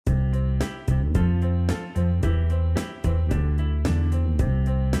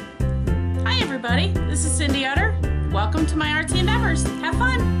everybody. This is Cindy Utter. Welcome to my artsy endeavors. Have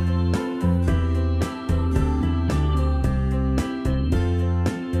fun.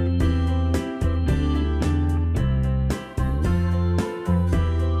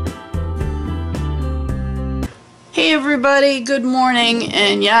 Hey everybody, good morning,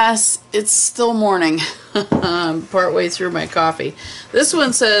 and yes, it's still morning. I'm partway through my coffee. This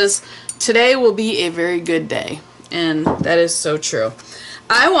one says, today will be a very good day, and that is so true.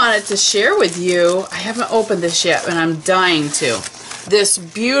 I wanted to share with you, I haven't opened this yet, and I'm dying to, this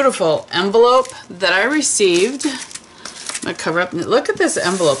beautiful envelope that I received. I'm going to cover up, look at this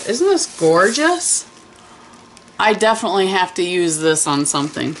envelope. Isn't this gorgeous? I definitely have to use this on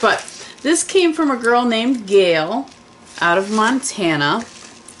something, but this came from a girl named Gayle out of Montana,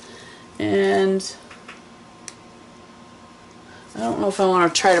 and I don't know if I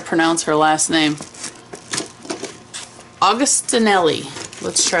want to try to pronounce her last name. Augustinelli.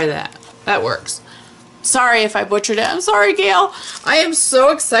 Let's try that. That works. Sorry if I butchered it. I'm sorry, Gayle. I am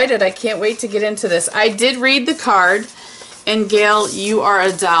so excited. I can't wait to get into this. I did read the card, and Gayle, you are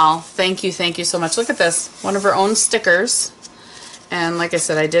a doll. Thank you so much. Look at this. One of her own stickers. And like I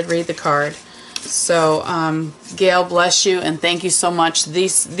said, I did read the card. So, Gayle, bless you, and thank you so much.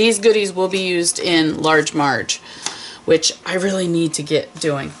 These goodies will be used in Large Marge, which I really need to get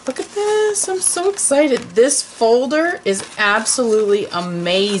doing. Look at this. I'm so excited. This folder is absolutely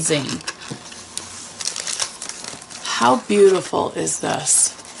amazing. How beautiful is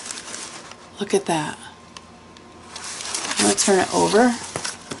this? Look at that. I'm going to turn it over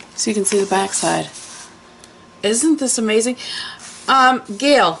so you can see the back side. Isn't this amazing?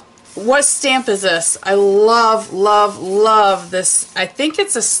 Gayle, what stamp is this? I love this. I think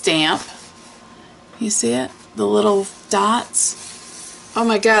it's a stamp. You see it? The little dots. Oh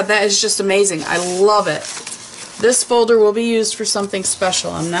my god, that is just amazing. I love it. This folder will be used for something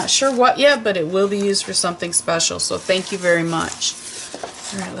special. I'm not sure what yet, but it will be used for something special. So thank you very much.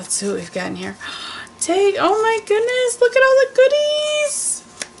 Alright, let's see what we've got in here. Oh my goodness, look at all the goodies.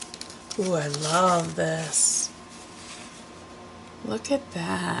 Ooh, I love this. Look at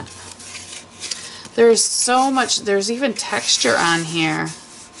that. There's so much, there's even texture on here.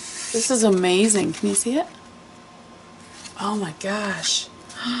 This is amazing. Can you see it? Oh my gosh.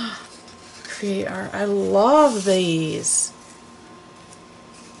 Create art. I love these.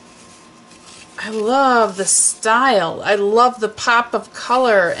 I love the style. I love the pop of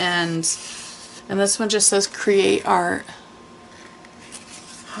color, and this one just says create art.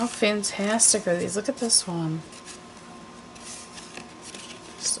 How fantastic are these? Look at this one.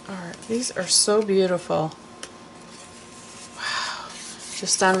 Art. These are so beautiful. Wow.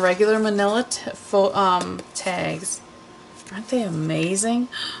 Just on regular manila tags. Aren't they amazing?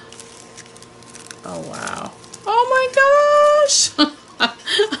 Oh wow. Oh my gosh!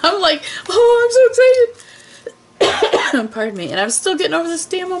 I'm like, oh, I'm so excited. Pardon me. And I'm still getting over this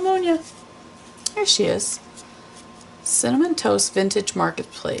damn ammonia. There she is. Cinnamon Toast Vintage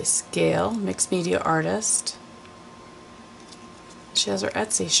Marketplace. Gayle, mixed media artist. She has her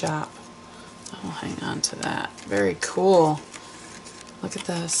Etsy shop. I'll hang on to that. Very cool. Look at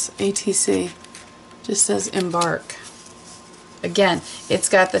this. ATC. Just says embark. Again, it's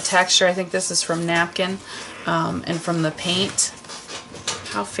got the texture. I think this is from napkin and from the paint.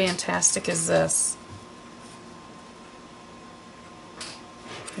 How fantastic is this?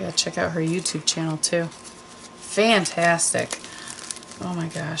 I gotta check out her YouTube channel too. Fantastic. Oh my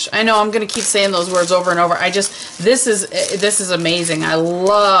gosh. I know I'm going to keep saying those words over and over. This is amazing. I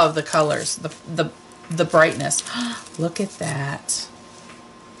love the colors, the brightness. Look at that.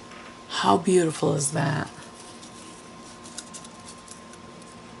 How beautiful is that?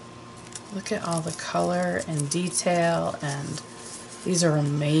 Look at all the color and detail, and these are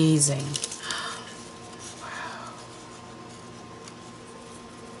amazing. Wow.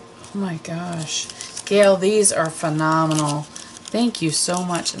 Oh my gosh. Gayle, these are phenomenal. Thank you so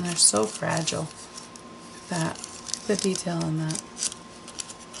much, and they're so fragile. Look at that. Look at the detail on that.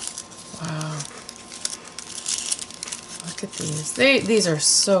 Wow. Look at these. These are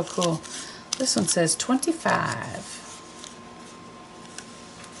so cool. This one says 25.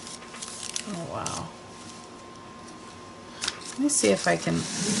 Oh, wow. Let me see if I can...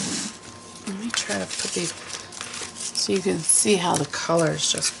 Let me try to put these so you can see how the colors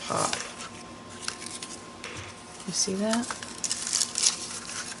just pop. You see that?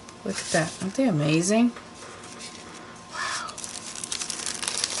 Look at that. Aren't they amazing? Wow.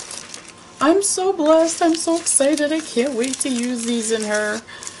 I'm so blessed. I'm so excited. I can't wait to use these in her.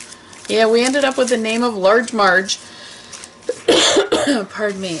 Yeah, we ended up with the name of Large Marge.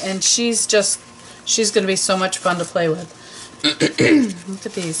 Pardon me. And she's going to be so much fun to play with. Look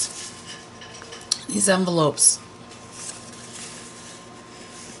at these. These envelopes.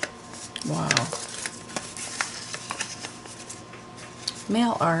 Wow.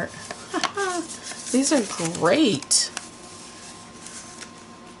 Mail art. These are great.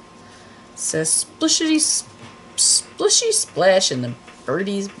 It says splishy splash in the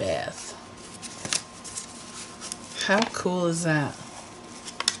birdie's bath. How cool is that?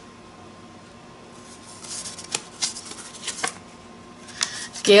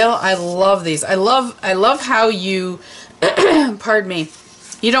 Gayle, I love these. I love how you pardon me.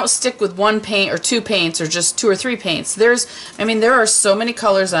 You don't stick with one paint or two paints or just 2 or 3 paints. There are so many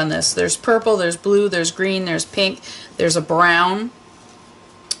colors on this. There's purple, there's blue, there's green, there's pink, there's a brown,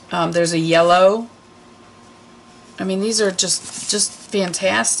 there's a yellow. I mean, these are just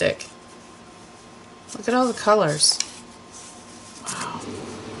fantastic. Look at all the colors. Wow.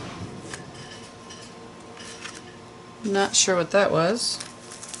 Not sure what that was.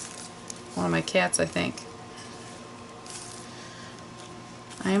 One of my cats, I think.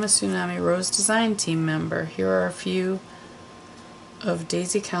 I am a Tsunami Rose Design Team member. Here are a few of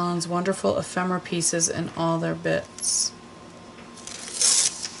Daisy Collins' wonderful ephemera pieces and all their bits.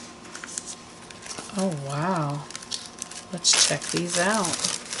 Oh, wow. Let's check these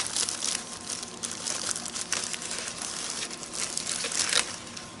out.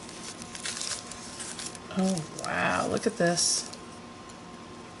 Oh, wow. Look at this.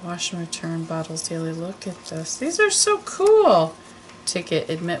 Wash and return bottles daily. Look at this. These are so cool. Ticket,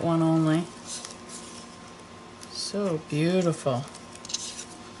 admit one only. So beautiful.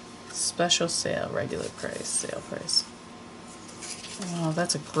 Special sale, regular price, sale price. Wow,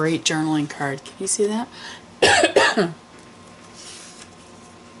 that's a great journaling card. Can you see that?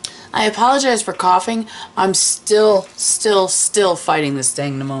 I apologize for coughing. I'm still fighting this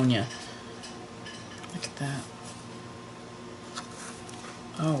dang pneumonia. Look at that.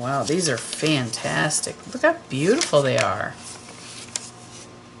 Oh wow, these are fantastic. Look how beautiful they are.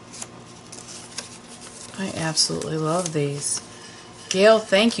 I absolutely love these. Gayle,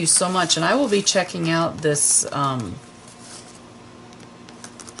 thank you so much. And I will be checking out this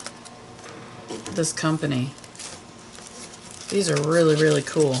this company. These are really, really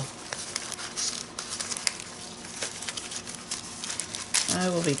cool. I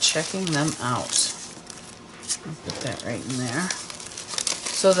will be checking them out. I'll put that right in there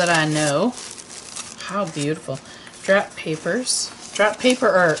so that I know how beautiful. Drop papers. Drop paper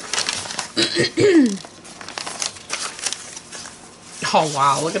art. Oh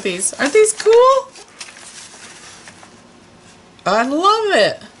wow, look at these. Aren't these cool? I love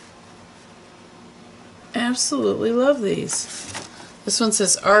it. Absolutely love these. This one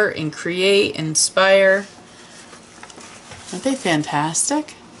says art and create, inspire. Aren't they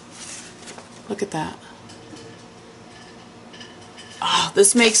fantastic? Look at that. Oh,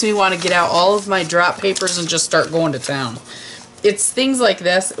 this makes me want to get out all of my drop papers and just start going to town. It's things like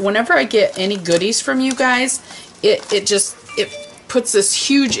this. Whenever I get any goodies from you guys, it puts this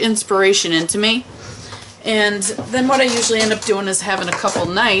huge inspiration into me. And then what I usually end up doing is having a couple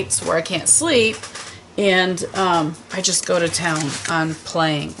nights where I can't sleep, and I just go to town on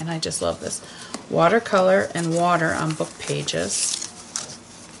playing, and I just love this. Watercolor and water on book pages.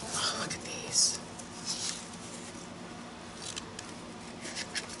 Oh, look at these.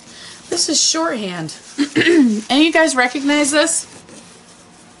 This is shorthand. Any of you guys recognize this?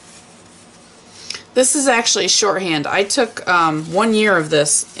 This is actually shorthand. I took 1 year of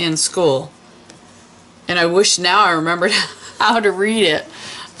this in school, and I wish now I remembered how to read it.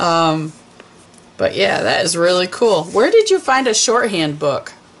 But yeah, that is really cool. Where did you find a shorthand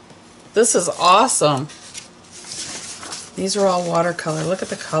book? This is awesome. These are all watercolor. Look at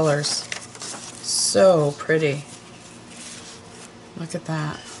the colors. So pretty. Look at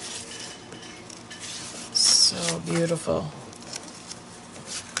that. So beautiful.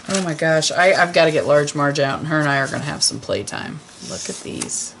 Oh my gosh, I've got to get Large Marge out, and her and I are going to have some playtime. Look at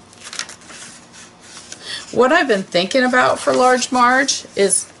these. What I've been thinking about for Large Marge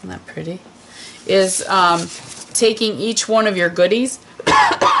is, isn't that pretty, is taking each one of your goodies,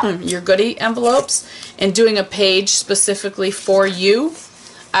 your goodie envelopes, and doing a page specifically for you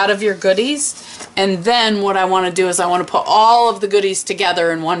out of your goodies. And then what I want to do is I want to put all of the goodies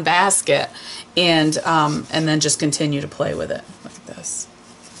together in one basket, and then just continue to play with it. Look at this.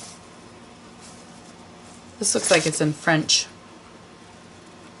 This looks like it's in French.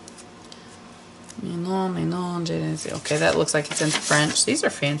 Okay, that looks like it's in French. These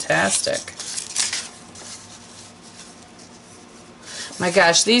are fantastic. My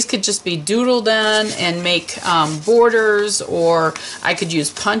gosh, these could just be doodled on and make borders, or I could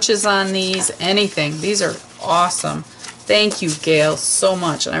use punches on these, anything. These are awesome. Thank you, Gayle, so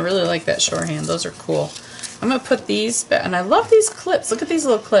much. And I really like that shorthand. Those are cool. I'm going to put these back. And I love these clips. Look at these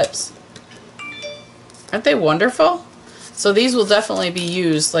little clips. Aren't they wonderful? So these will definitely be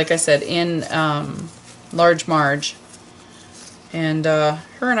used, like I said, in Large Marge. And her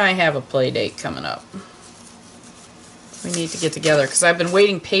and I have a play date coming up. We need to get together because I've been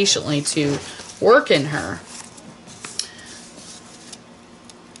waiting patiently to work in her.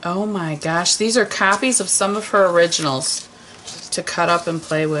 Oh my gosh, these are copies of some of her originals to cut up and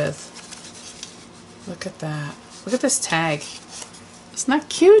play with. Look at that. Look at this tag. Isn't that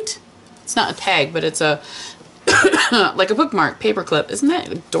cute? It's not a tag, but it's a like a bookmark paper clip. Isn't that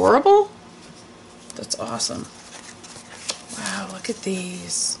adorable? That's awesome. Wow, look at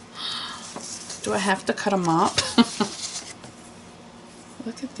these. Do I have to cut them up?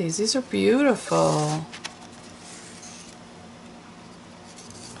 Look at these. These are beautiful.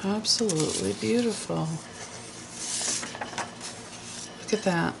 Absolutely beautiful. Look at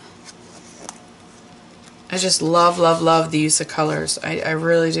that. I just love, love, love the use of colors. I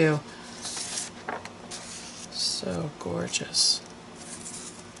really do. So gorgeous.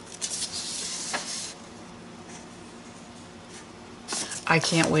 I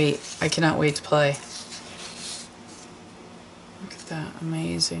can't wait. I cannot wait to play. Look at that.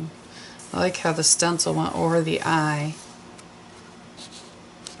 Amazing. I like how the stencil went over the eye.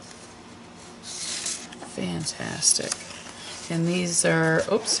 Fantastic. And these are,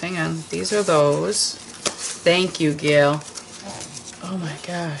 oops, hang on. These are those. Thank you, Gayle. Oh my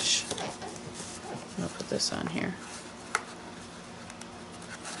gosh. I'm going to put this on here.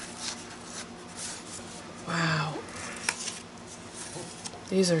 Wow.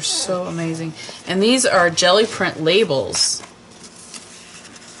 These are so amazing. And these are jelly print labels.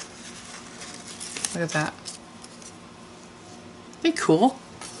 Look at that. Isn't they cool?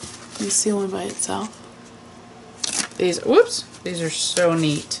 Let me see one by itself. These, whoops, these are so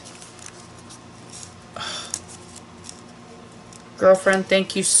neat. Girlfriend,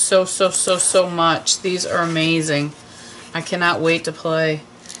 thank you so, so, so, so much. These are amazing. I cannot wait to play.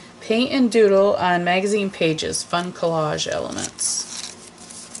 Paint and doodle on magazine pages. Fun collage elements.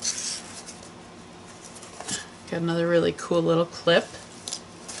 Got another really cool little clip.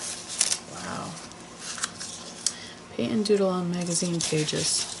 Wow. Paint and doodle on magazine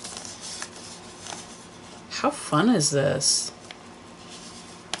pages. How fun is this?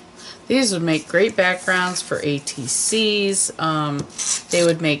 These would make great backgrounds for ATCs. They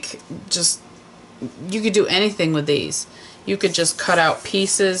would make just, you could do anything with these. You could just cut out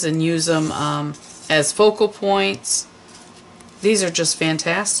pieces and use them as focal points. These are just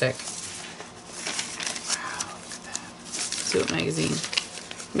fantastic. Wow, look at that. Let's see what magazine.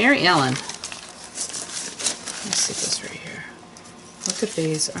 Mary Ellen. Let me see this right here. Look at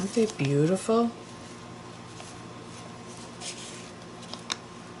these. Aren't they beautiful?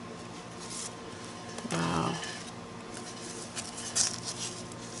 Wow.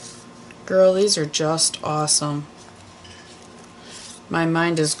 Girl, these are just awesome. My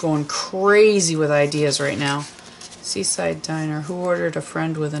mind is going crazy with ideas right now. Seaside Diner. Who ordered a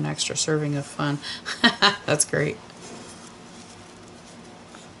friend with an extra serving of fun? That's great.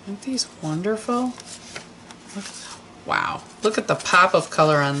 Aren't these wonderful? Look, wow. Look at the pop of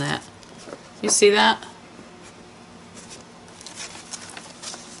color on that. You see that?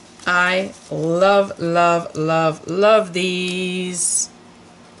 I love, love, love, love these.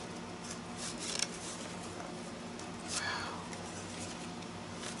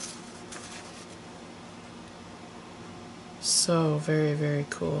 So very, very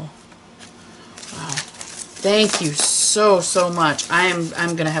cool. Wow. Thank you so, so much.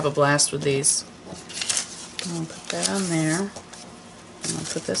 I'm gonna have a blast with these. I'm gonna put that on there. I'm gonna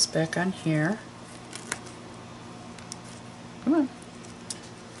put this back on here. Come on.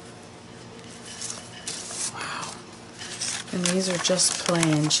 Wow. And these are just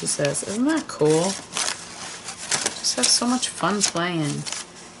plain, she says. Isn't that cool? Just have so much fun playing.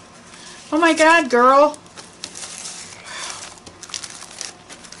 Oh my God, girl.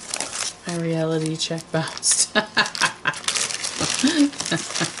 My reality check bounced.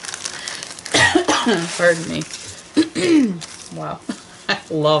 Pardon me. Wow. I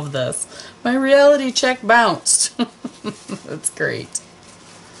love this. My reality check bounced. That's great.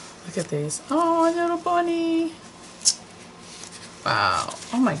 Look at these. Oh, little bunny. Wow.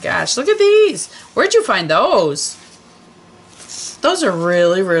 Oh my gosh. Look at these. Where'd you find those? Those are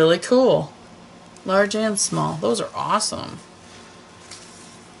really, really cool. Large and small. Those are awesome.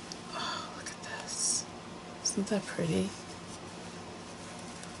 Isn't that pretty?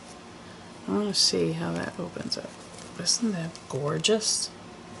 I want to see how that opens up. Isn't that gorgeous?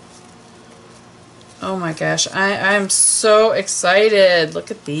 Oh my gosh, I'm so excited.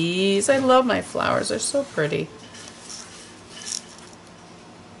 Look at these. I love my flowers. They're so pretty.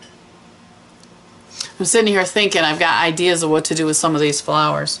 I'm sitting here thinking I've got ideas of what to do with some of these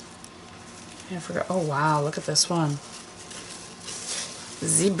flowers. I forgot. Oh wow, look at this one.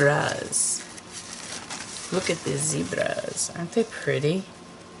 Zebras. Look at these zebras. Aren't they pretty?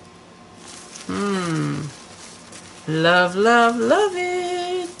 Love, love, love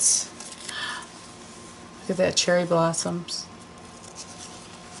it. Look at that, cherry blossoms.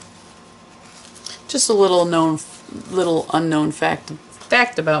 Just a little unknown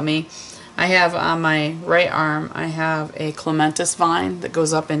fact about me. I have on my right arm, I have a clematis vine that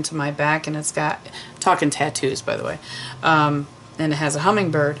goes up into my back, and it's got, talking tattoos by the way, and it has a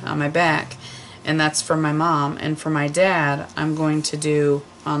hummingbird on my back, and that's for my mom. And for my dad, I'm going to do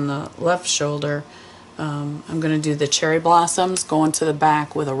on the left shoulder, I'm going to do the cherry blossoms going to the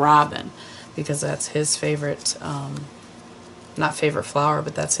back with a robin, because that's his favorite, not favorite flower,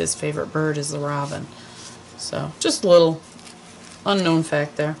 but that's his favorite bird is the robin. So just a little unknown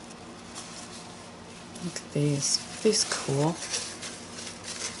fact there. Look at these. Aren't these cool?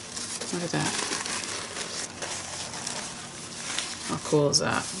 Look at that. How cool is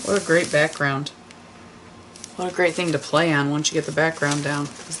that? What a great background. What a great thing to play on once you get the background down.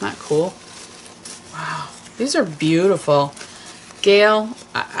 Isn't that cool? Wow. These are beautiful. Gayle,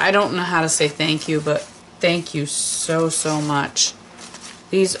 I don't know how to say thank you, but thank you so, so much.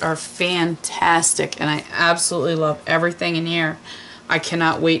 These are fantastic, and I absolutely love everything in here. I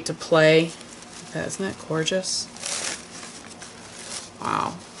cannot wait to play. Isn't that gorgeous?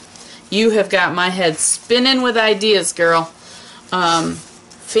 Wow. You have got my head spinning with ideas, girl.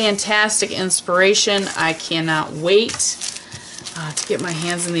 Fantastic inspiration. I cannot wait to get my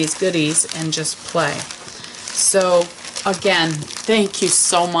hands in these goodies and just play. So, again, thank you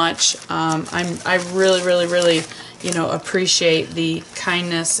so much. I really, really, really, you know, appreciate the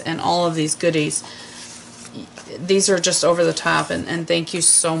kindness and all of these goodies. These are just over the top, and thank you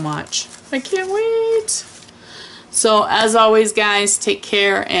so much. I can't wait. So, as always, guys, take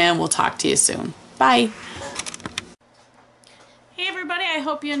care, and we'll talk to you soon. Bye. Hey, everybody. I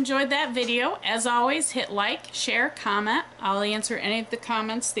hope you enjoyed that video. As always, hit like, share, comment. I'll answer any of the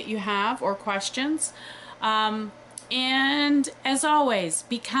comments that you have or questions. And as always,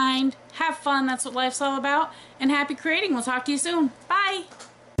 be kind, have fun. That's what life's all about. And happy creating. We'll talk to you soon. Bye.